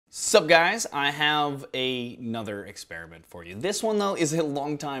Sup guys, I have another experiment for you. This one though is a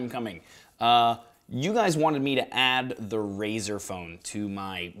long time coming. You guys wanted me to add the Razer phone to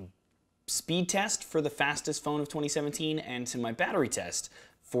my speed test for the fastest phone of 2017 and to my battery test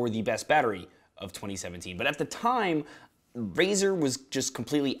for the best battery of 2017. But at the time, Razer was just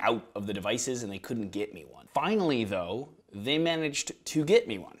completely out of the devices and they couldn't get me one. Finally though, they managed to get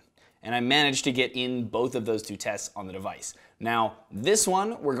me one. And I managed to get in both of those two tests on the device. Now, this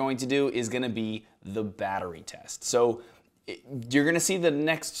one we're going to do is going to be the battery test. So you're going to see the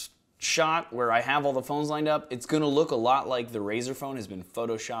next shot where I have all the phones lined up. It's going to look a lot like the Razer phone has been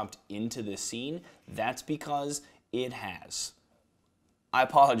photoshopped into this scene. That's because it has. I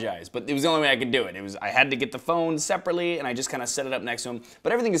apologize, but it was the only way I could do it. I had to get the phone separately, and I just kind of set it up next to them.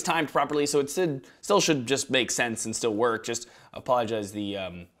 But everything is timed properly, so it still should just make sense and still work. Just apologize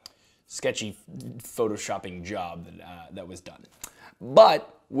the sketchy photoshopping job that was done.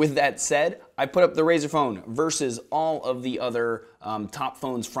 But with that said, I put up the Razer phone versus all of the other top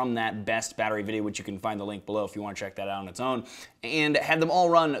phones from that best battery video, which you can find the link below if you want to check that out on its own, and had them all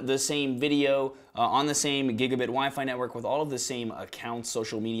run the same video on the same gigabit Wi-Fi network with all of the same accounts,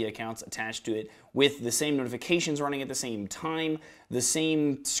 social media accounts attached to it, with the same notifications running at the same time, the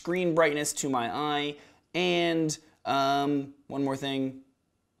same screen brightness to my eye, and one more thing.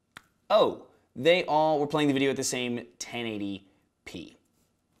 Oh, they all were playing the video at the same 1080p.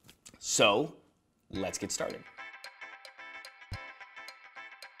 So, let's get started.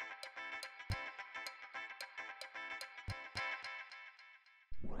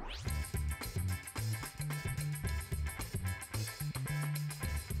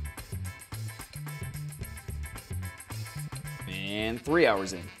 And 3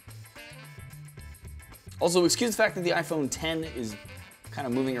 hours in. Also, excuse the fact that the iPhone 10 is kind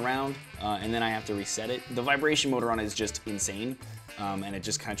of moving around, and then I have to reset it. The vibration motor on it is just insane, and it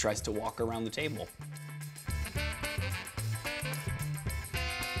just kind of tries to walk around the table.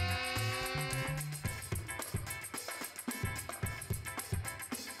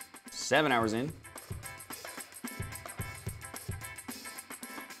 Seven hours in.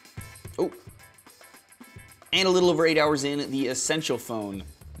 Oh. And a little over 8 hours in, the Essential phone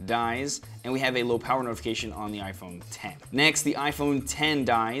dies, and we have a low power notification on the iPhone 10. Next, the iPhone 10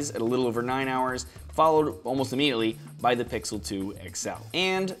 dies at a little over 9 hours, followed almost immediately by the Pixel 2 XL.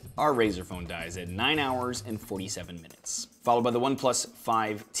 And our Razer phone dies at 9 hours and 47 minutes, followed by the OnePlus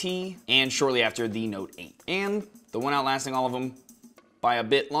 5T, and shortly after the Note 8. And the one outlasting all of them by a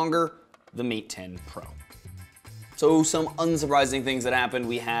bit longer, the Mate 10 Pro. So some unsurprising things that happened.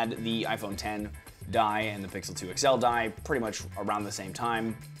 We had the iPhone 10 die and the Pixel 2 XL die pretty much around the same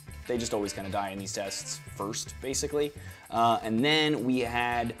time. They just always kind of die in these tests first, basically. And then we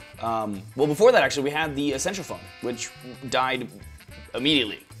had, well, before that actually, we had the Essential phone, which died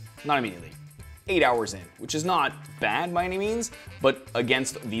immediately. Not immediately. 8 hours in, which is not bad by any means, but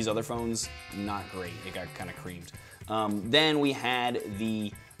against these other phones, not great. It got kind of creamed. Then we had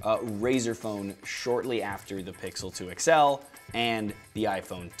the Razer phone shortly after the Pixel 2 XL and the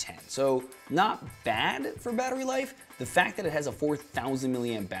iPhone 10. So not bad for battery life. The fact that it has a 4,000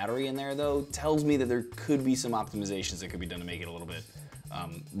 milliamp battery in there though tells me that there could be some optimizations that could be done to make it a little bit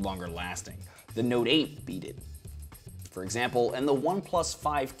longer lasting. The Note 8 beat it, for example, and the OnePlus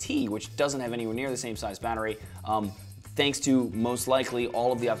 5T, which doesn't have anywhere near the same size battery, thanks to most likely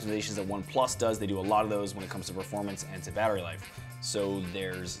all of the optimizations that OnePlus does. They do a lot of those when it comes to performance and to battery life. So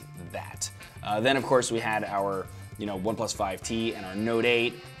there's that. Then of course we had our OnePlus 5T and our Note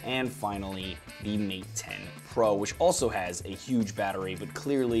 8, and finally the Mate 10 Pro, which also has a huge battery, but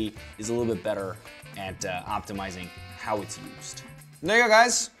clearly is a little bit better at optimizing how it's used. There you go,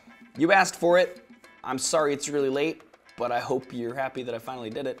 guys. You asked for it. I'm sorry it's really late, but I hope you're happy that I finally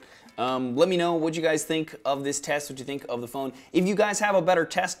did it. Let me know what you guys think of this test, what you think of the phone. If you guys have a better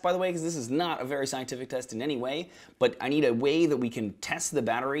test, by the way, because this is not a very scientific test in any way, but I need a way that we can test the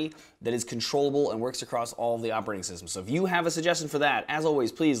battery that is controllable and works across all of the operating systems. So if you have a suggestion for that, as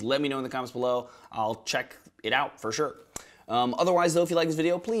always, please let me know in the comments below. I'll check it out for sure. Otherwise, though, if you like this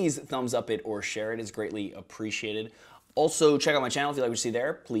video, please thumbs up it or share it. It's greatly appreciated. Also, check out my channel if you like what you see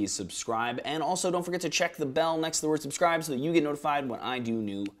there. Please subscribe. And also, don't forget to check the bell next to the word subscribe so that you get notified when I do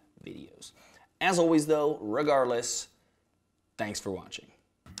new videos. As always though, regardless, thanks for watching.